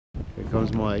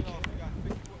comes Mike.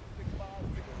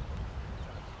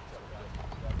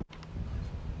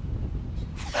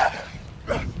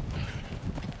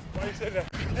 Why you say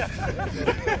that?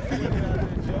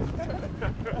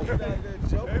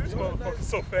 This motherfucker's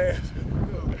so fast.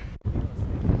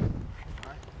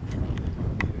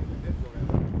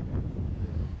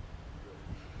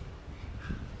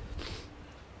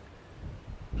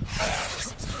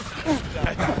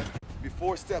 Be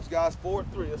 4 steps, guys. 4,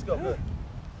 3. Let's go. Good.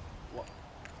 1.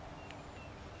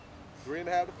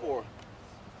 3.5 to 4.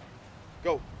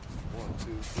 Go. 1,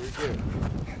 2, 3. Good.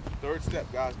 3rd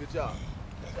step, guys. Good job.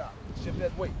 Good job. Shift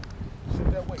that weight.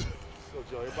 Shift that weight. Let's go,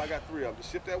 Joe. Everybody got 3 of them.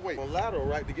 Just shift that weight. On lateral,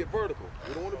 right, to get vertical.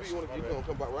 You don't want to be. You want to keep going.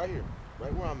 Come back right here.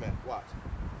 Right where I'm at. Watch.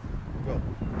 Go.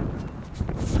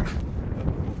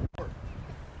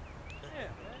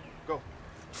 Go.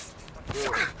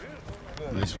 Good.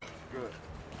 Good. Nice. Good.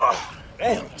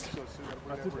 Damn.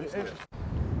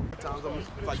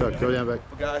 Chuck, go down back.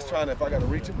 For guys trying to, if I got to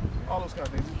reach them, all those kind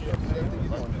of things. Everything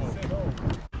you're doing.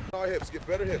 Our hips, get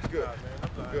better hips. Good.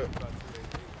 Good.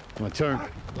 My turn.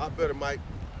 A lot better, Mike.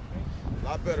 A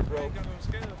lot better, bro.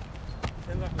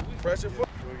 Pressure foot.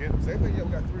 Again. Same thing. Yeah,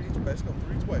 we got 3 each way. Let's go.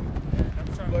 3 each way.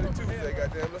 Bloody Tuesday,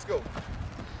 goddamn. Let's go.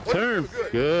 Turn.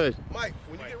 Good. Mike,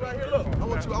 when you get right here, look. I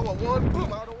want 1.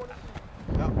 Boom. I don't want to.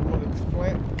 Now we want to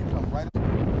plant. Come right up.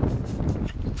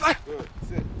 Good.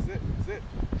 Sit.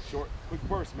 Short, quick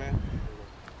burst, man.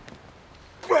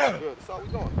 Good. That's all we're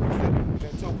doing.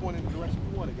 Sit. That toe point in the direction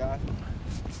we want it, guys.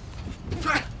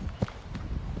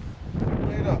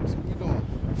 Lay it up. That's what we're doing.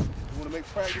 We want to make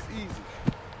practice easy.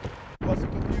 Muscle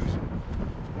confusion.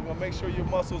 We're going to make sure your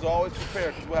muscles are always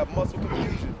prepared because we'll have muscle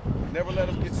confusion. Never let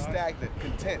them get stagnant,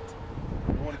 content.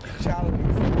 We want to keep challenging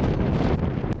ourselves.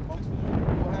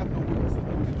 We'll have no weakness in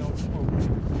the program.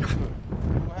 Good.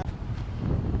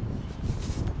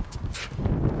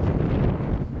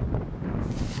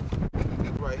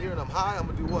 Right here, and I'm high, I'm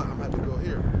gonna do what? I'm gonna have to go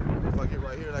here. If I get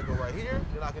right here and I go right here,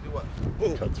 then I can do what?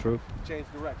 Boom. Cut through. Change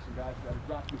direction, guys. You gotta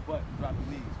drop your butt and drop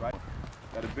your knees, right?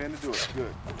 Gotta bend to do it.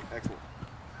 Good. Excellent.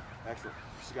 Excellent.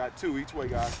 You got 2 each way,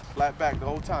 guys. Flat back the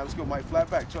whole time. Let's go, Mike. Flat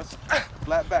back. Trust.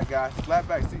 Flat back, guys. Flat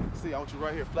back. See, I want you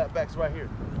right here. Flat back's right here.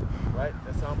 Right?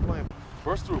 That's how I'm playing.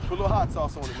 Burst through. Put a little hot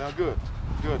sauce on it. Now, good.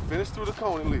 Good. Finish through the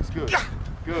cone at least. Good.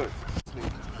 Good.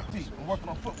 I'm working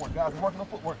on footwork, guys. I'm working on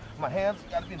footwork. My hands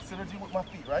got to be in synergy with my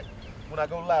feet, right? When I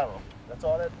go lateral. That's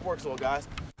all that works on, guys.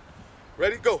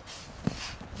 Ready? Go.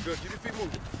 Good. Keep your feet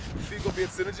moving. Your feet going to be in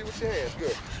synergy with your hands.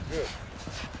 Good. Good.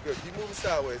 Good. Keep moving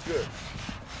sideways. Good.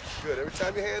 Good. Every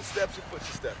time your hand steps, your foot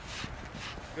should step.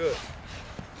 Good.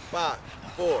 5,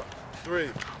 4, 3,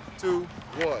 2,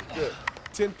 1. Good.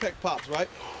 10 pec pops, right?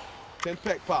 10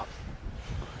 pec pops.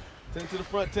 10 to the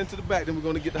front, 10 to the back. Then we're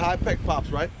going to get the high pec pops,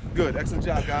 right? Good. Excellent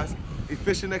job, guys.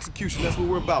 Efficient execution. That's what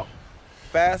we're about.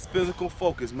 Fast physical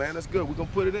focus, man. That's good. We're going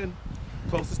to put it in.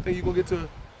 Closest thing you're going to get to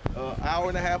an hour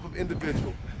and a half of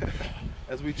individual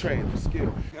as we train for skill.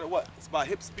 You gotta what? It's about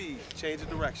hip speed. Change of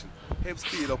direction. Hip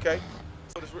speed, okay?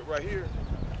 So this rip right here.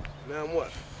 Now I'm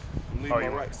what? I'm leaving my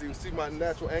right. See my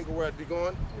natural angle where I'd be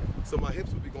going? So my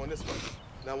hips would be going this way.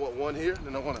 Now I want 1 here.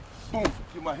 Then I want to boom,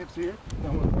 get my hips here. Now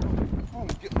I want to boom,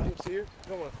 get my hips here.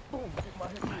 Then I want to boom, get my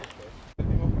hips here.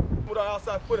 Put our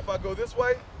outside foot. If I go this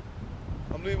way,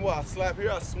 I'm leaving what? I slap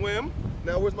here. I swim.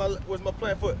 Now where's my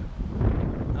plant foot?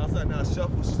 Outside. Now I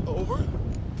shuffle over.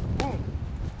 Boom.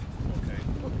 Okay.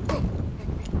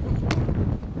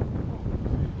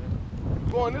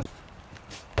 Going this.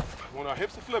 When our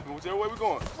hips are flipping, whichever way we're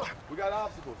going. We got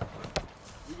obstacles.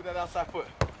 Leave with that outside foot.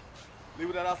 Leave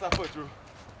with that outside foot, Drew.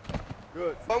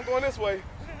 Good. So I'm going this way,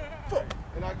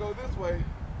 and I go this way.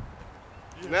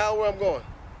 Now where I'm going?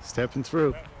 Stepping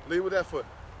through. Leave with that foot.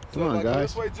 Come on,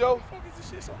 guys. This way, Joe.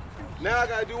 Now I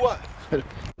gotta do what?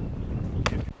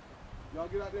 Y'all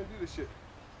get out there and do this shit.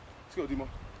 Let's go, Demo.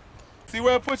 See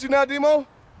where I put you now, Demo?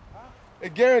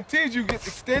 It guarantees you get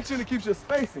extension. It keeps your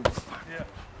spacing. Yeah.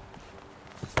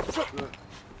 Good.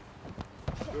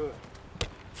 Good.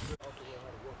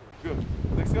 Good.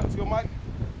 Let's go, Mike.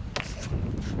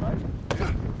 Right.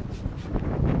 Yeah.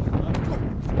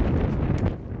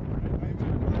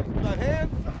 Inside hand.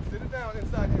 Sit it down.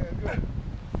 Inside hand. Good.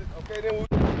 Okay, then we'll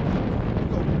go.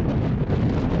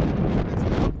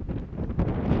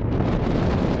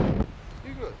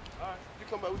 You good. All right. You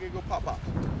come back. We can go pop.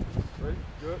 Ready?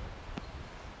 Good.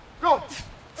 Go.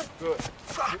 Good.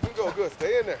 You can go. Good.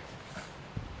 Stay in there.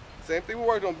 Same thing we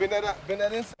worked on. Bend that out. Bend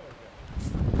that inside.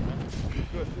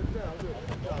 Good. Sit down.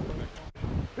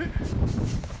 Good.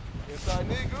 Inside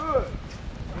knee. Good.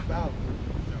 Good balance.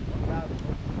 Balance.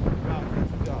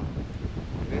 Good job.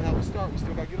 It ain't how we start. We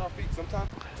still got to get our feet. Sometimes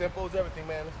tempo is everything,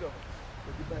 man. Let's go.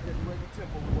 Let's get back here to regular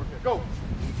tempo. We work here. Go.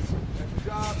 That's your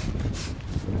job.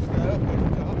 Stand up. That's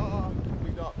your job.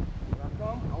 Big dog. When I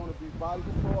come, I want to be body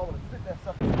control. I want to sit that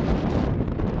sucker.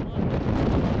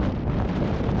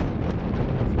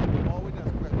 All the way down.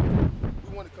 We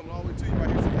want to come all the way to you right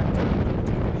here. So you have to take it.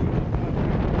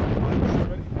 All right, guys,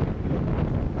 ready?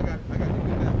 I got it. You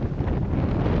get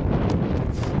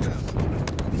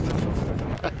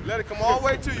that. Let it come all the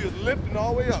way to you. It's lifting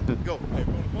all the way up. Go.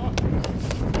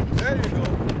 There you go.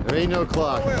 There ain't no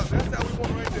clock. All the way up. That's how we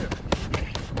want it right there.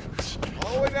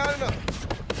 All the way down and up.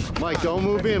 Mike, don't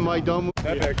move in. Mike, don't move.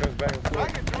 That back comes back and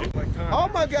forth. Oh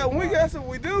my God, when we got something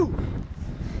we do.